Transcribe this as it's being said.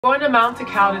Going to Mount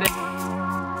Takao today.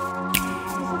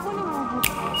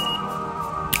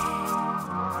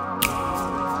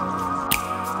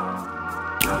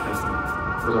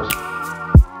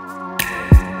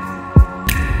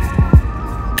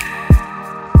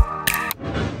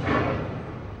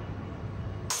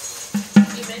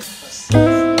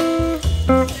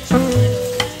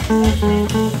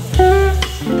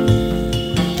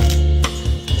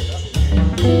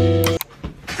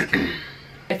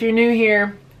 If you're new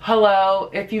here, hello.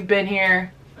 If you've been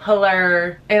here,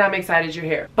 hello. And I'm excited you're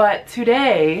here. But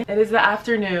today, it is the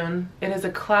afternoon. It is a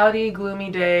cloudy,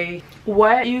 gloomy day.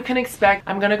 What you can expect,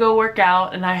 I'm gonna go work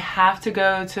out and I have to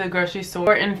go to the grocery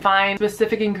store and find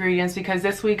specific ingredients because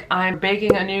this week I'm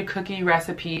baking a new cookie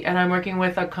recipe and I'm working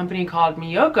with a company called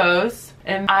Miyoko's.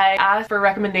 And I asked for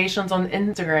recommendations on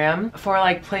Instagram for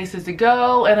like places to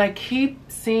go, and I keep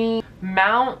seeing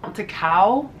Mount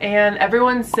Takao and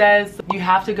everyone says you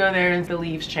have to go there and the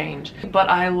leaves change. But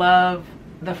I love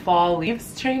the fall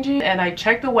leaves changing, and I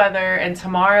checked the weather and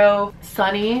tomorrow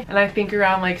sunny and I think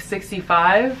around like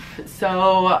 65.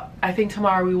 So I think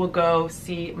tomorrow we will go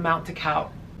see Mount Takao.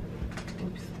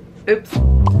 Oops.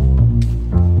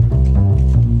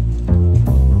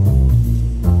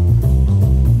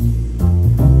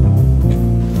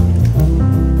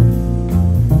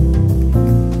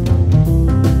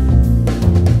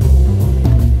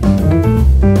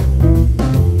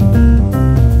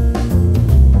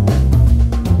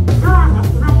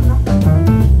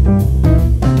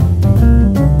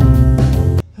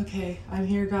 I'm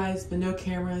here, guys, but no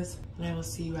cameras, and I will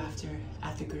see you after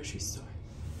at the grocery store.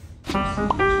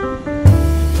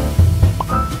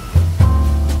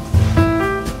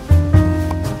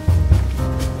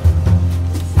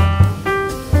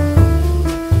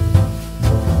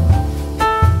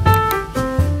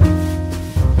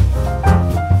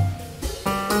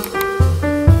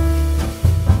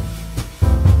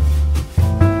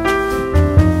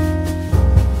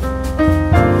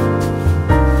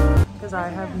 I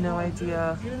have no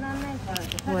idea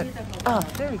what, oh,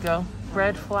 there we go.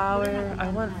 Bread flour. I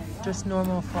want just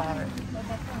normal flour.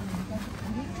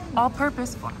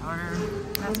 All-purpose flour.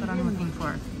 That's what I'm looking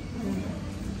for.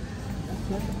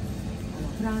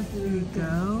 There you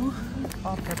go.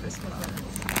 All-purpose flour.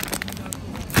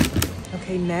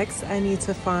 Okay, next I need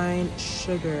to find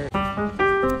sugar.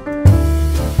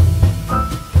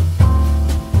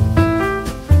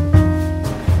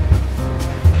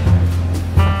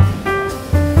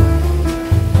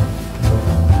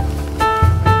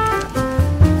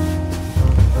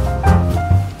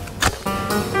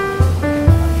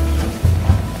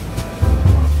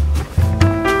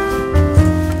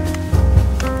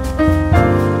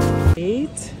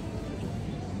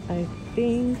 I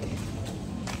think,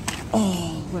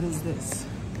 oh, what is this?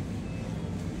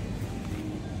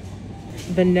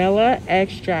 Vanilla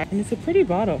extract, and it's a pretty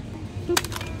bottle.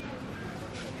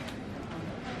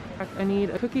 I need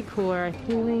a cookie cooler, a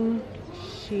cooling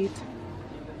sheet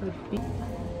would be.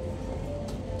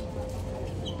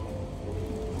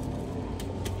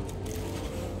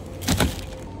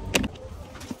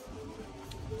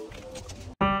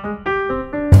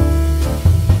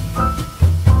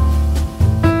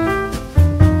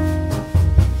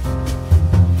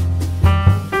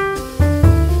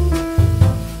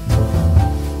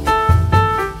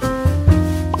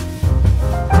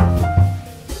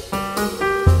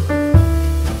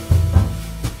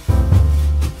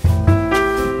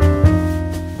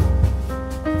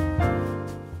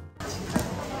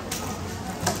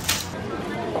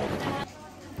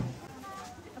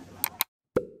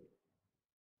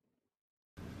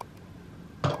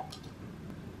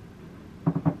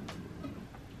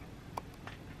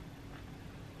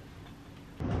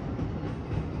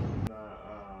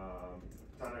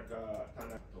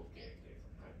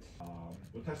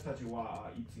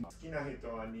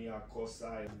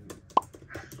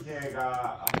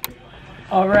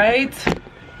 All right,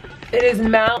 it is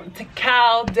Mount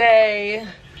Takao day,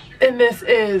 and this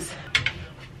is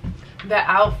the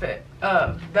outfit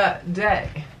of the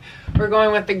day. We're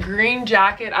going with the green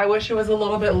jacket. I wish it was a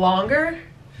little bit longer.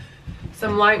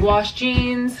 Some light wash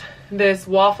jeans, this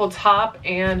waffle top,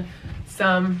 and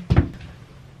some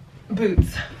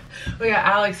boots. We got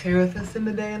Alex here with us in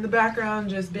the day in the background,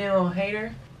 just being a little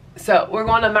hater. So we're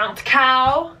going to Mount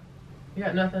Takao. You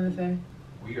got nothing to say?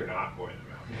 We are not going to Mount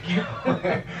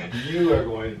Takao. You are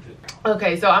going to.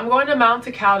 Okay, so I'm going to Mount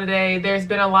Takao today. There's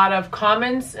been a lot of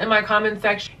comments in my comment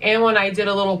section, and when I did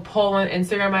a little poll on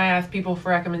Instagram, I asked people for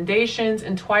recommendations,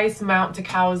 and twice Mount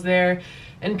Takao is there,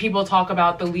 and people talk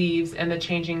about the leaves and the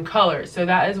changing colors. So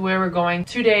that is where we're going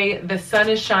today. The sun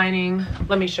is shining.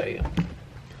 Let me show you.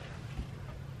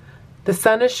 The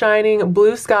sun is shining,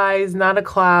 blue skies, not a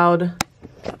cloud.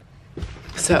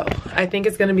 So I think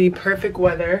it's gonna be perfect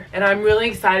weather. And I'm really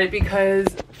excited because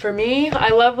for me, I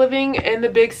love living in the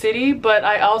big city, but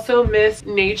I also miss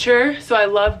nature. So I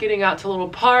love getting out to little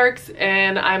parks,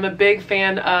 and I'm a big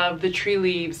fan of the tree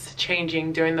leaves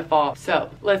changing during the fall. So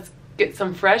let's get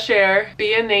some fresh air,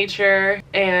 be in nature,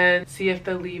 and see if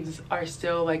the leaves are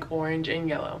still like orange and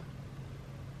yellow.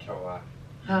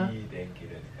 Huh?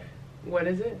 What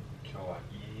is it?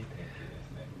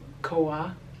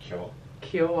 Koa.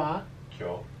 Kyo wa.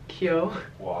 Kyo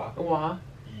wa.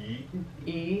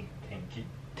 I.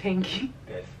 Tenki.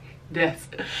 Des.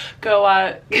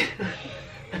 Koa.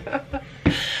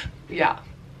 Yeah.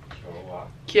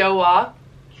 Kyo wa.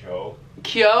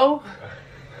 Kyo.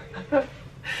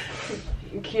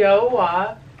 Kyo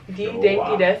wa.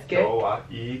 Denki desu.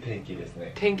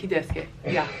 Tenki desu.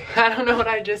 Yeah. I don't know what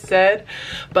I just said,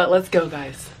 but let's go,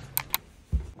 guys.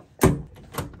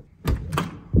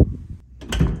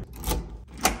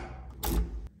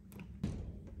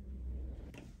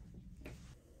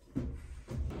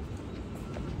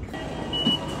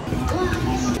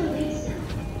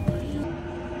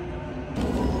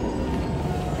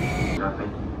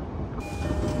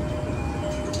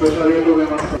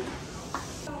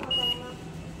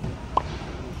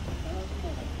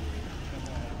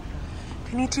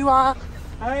 Konnichiwa.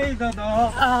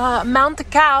 Hi, Mount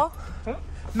Takao.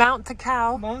 Mount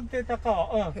Takao. Mount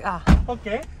Takao. Yeah.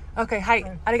 Okay. Okay, hi.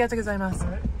 Arigatou gozaimasu.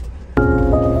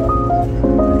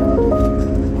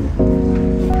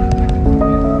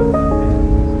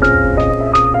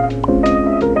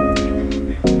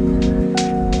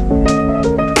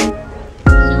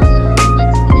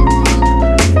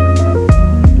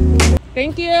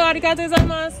 Thank you. Arigatou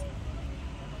gozaimasu.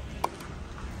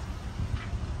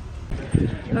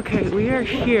 Okay, we are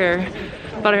here,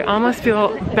 but I almost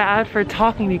feel bad for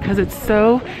talking because it's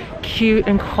so cute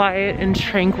and quiet and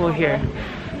tranquil here.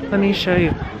 Let me show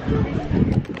you.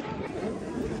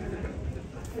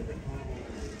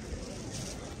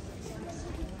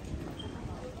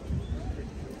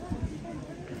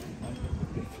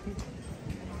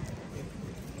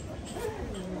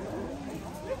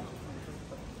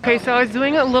 Okay, so I was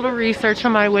doing a little research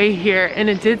on my way here, and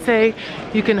it did say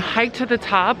you can hike to the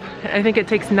top. I think it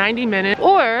takes 90 minutes,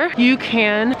 or you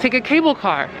can take a cable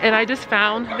car. And I just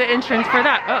found the entrance for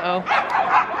that.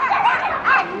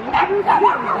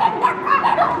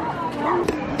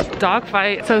 Dog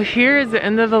fight. So here is the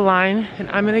end of the line, and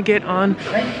I'm gonna get on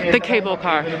the cable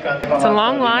car. It's a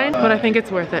long line, but I think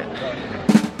it's worth it.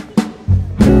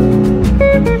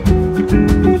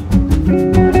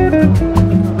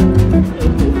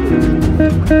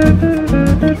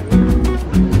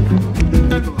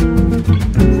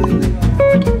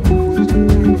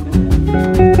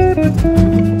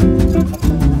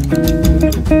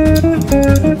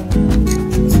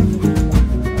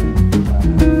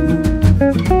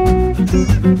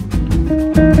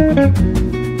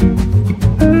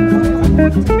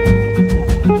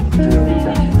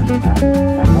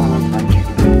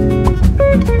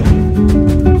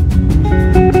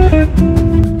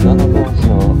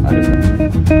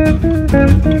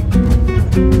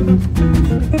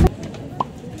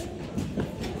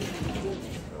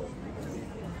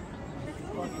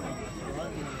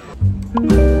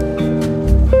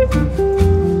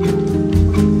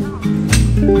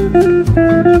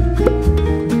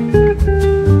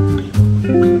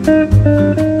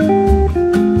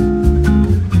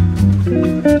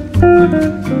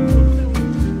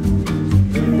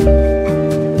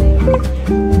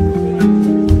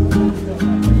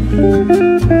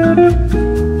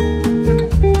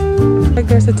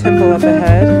 There's a temple up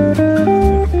ahead.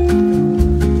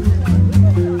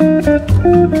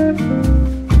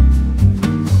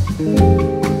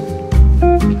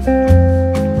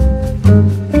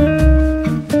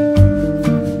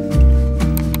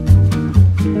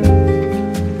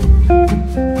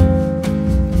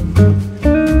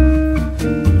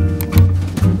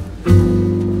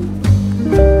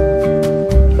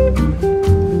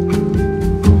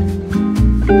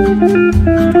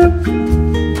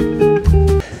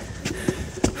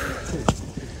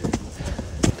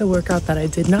 The workout that I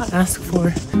did not ask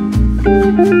for.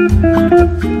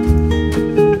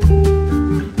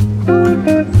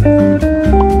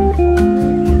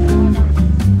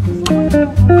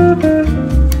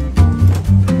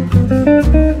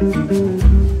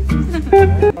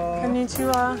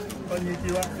 Konnichiwa.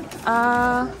 Konnichiwa.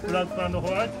 フラット&ホ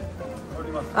ワイ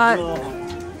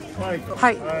ト。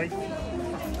はい。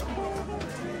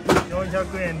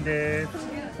400円です。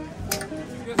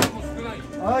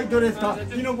はい、どれですか。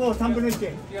キノコを3分の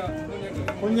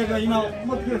1。こんにゃくは今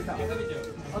持ってきました。あ、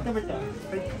食べた。はい。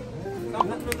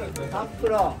サンプ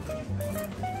ラー。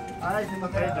はい、すみ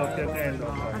ません。はい、600円どう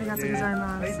ぞ。ありがとうござい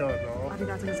ます。はい、どうぞ。あり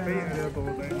がとうございます。はい、ありがとう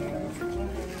ございます。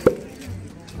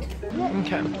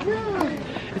Okay.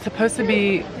 It's supposed to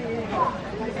be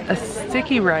a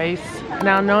sticky rice.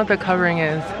 Now I know what the covering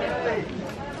is.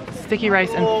 Sticky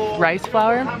rice and rice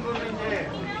flour.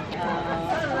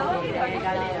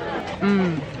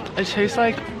 It tastes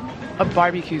like a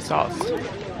barbecue sauce.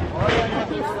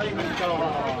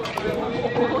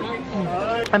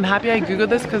 I'm happy I googled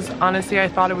this because honestly I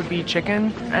thought it would be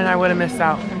chicken and I would have missed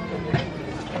out.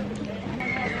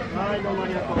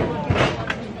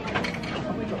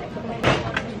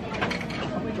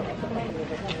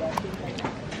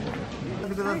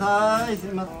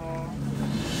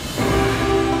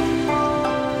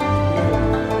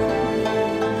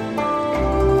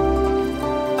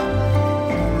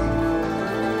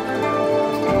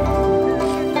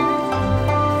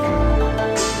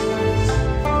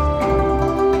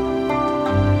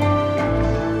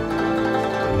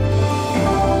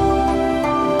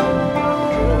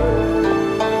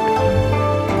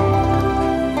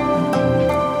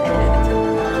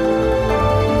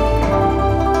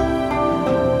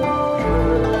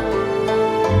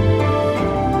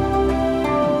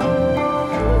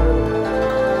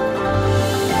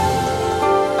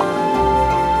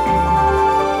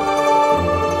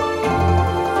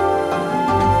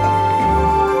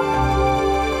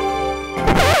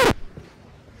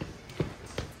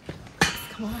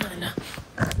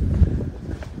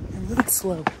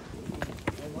 Slow.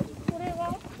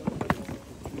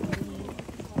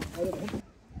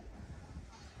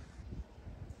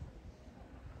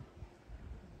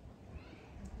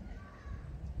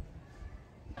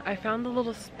 I found a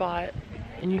little spot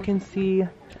and you can see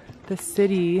the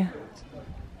city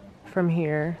from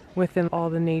here within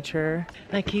all the nature.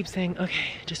 And I keep saying,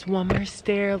 okay, just one more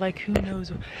stair, like who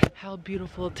knows how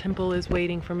beautiful a temple is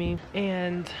waiting for me.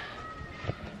 And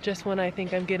just when I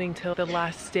think I'm getting to the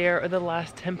last stair or the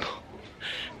last temple,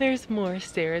 there's more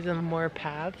stairs and more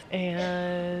paths.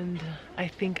 And I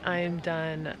think I'm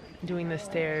done doing the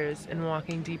stairs and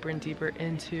walking deeper and deeper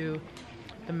into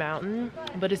the mountain.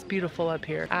 But it's beautiful up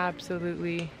here.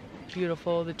 Absolutely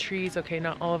beautiful. The trees, okay,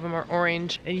 not all of them are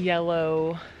orange and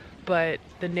yellow, but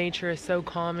the nature is so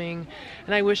calming.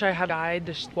 And I wish I had a guide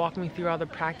to just walk me through all the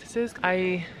practices.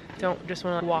 I don't just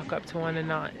want to walk up to one and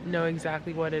not know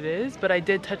exactly what it is, but I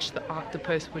did touch the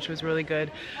octopus, which was really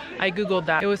good. I googled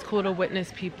that. It was cool to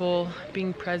witness people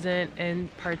being present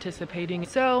and participating.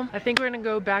 So I think we're gonna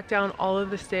go back down all of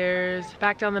the stairs,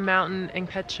 back down the mountain, and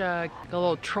catch a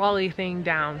little trolley thing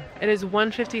down. It is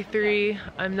 1:53.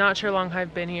 I'm not sure how long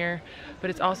I've been here, but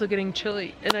it's also getting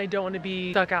chilly and I don't want to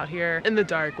be stuck out here in the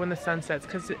dark when the sun sets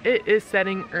because it is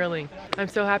setting early. I'm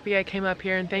so happy I came up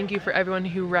here, and thank you for everyone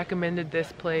who recommended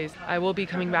this place. I will be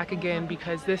coming back again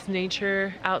because this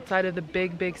nature outside of the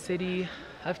big city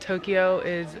of Tokyo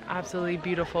is absolutely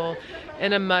beautiful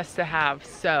and a must to have.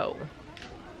 So,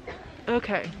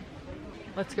 okay,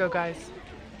 let's go guys.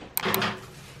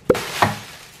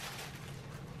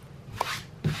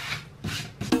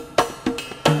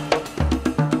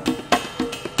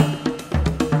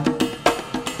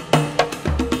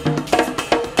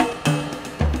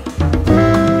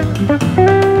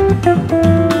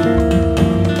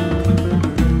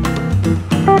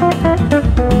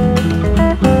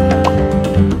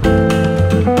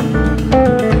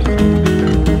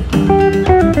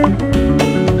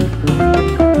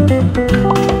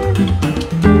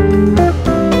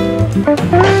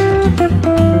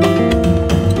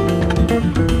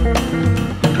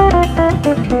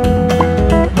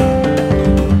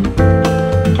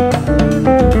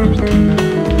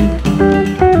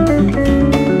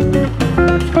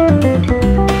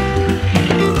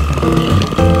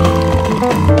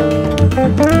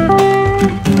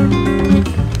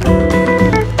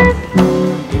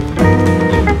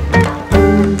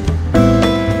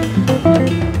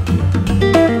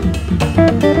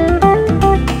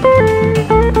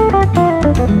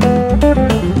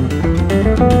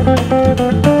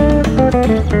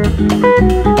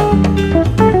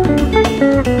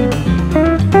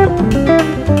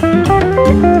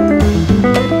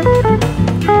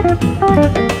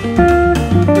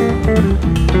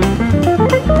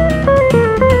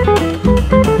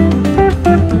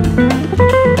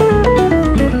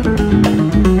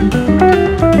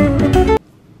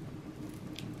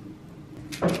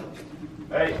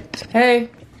 Hey.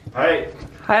 Hi.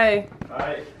 Hi.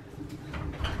 Hi.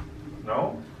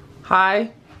 No?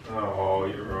 Hi. Oh,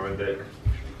 you ruined it.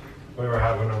 We were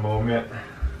having a moment.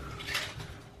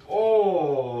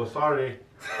 Oh, sorry.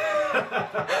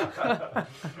 Can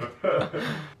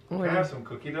I have some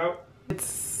cookie dough?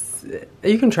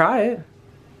 You can try it.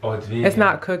 Oh, it's vegan. It's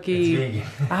not cookie. It's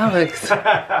vegan. Alex.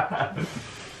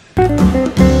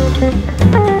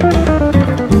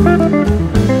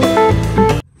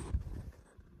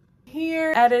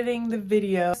 Here editing the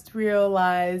video, just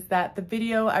realized that the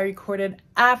video I recorded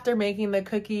after making the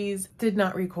cookies did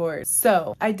not record.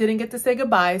 So I didn't get to say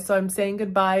goodbye, so I'm saying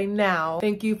goodbye now.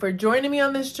 Thank you for joining me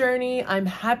on this journey. I'm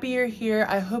happy you're here.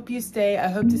 I hope you stay. I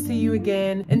hope to see you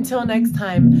again. Until next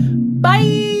time,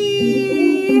 bye!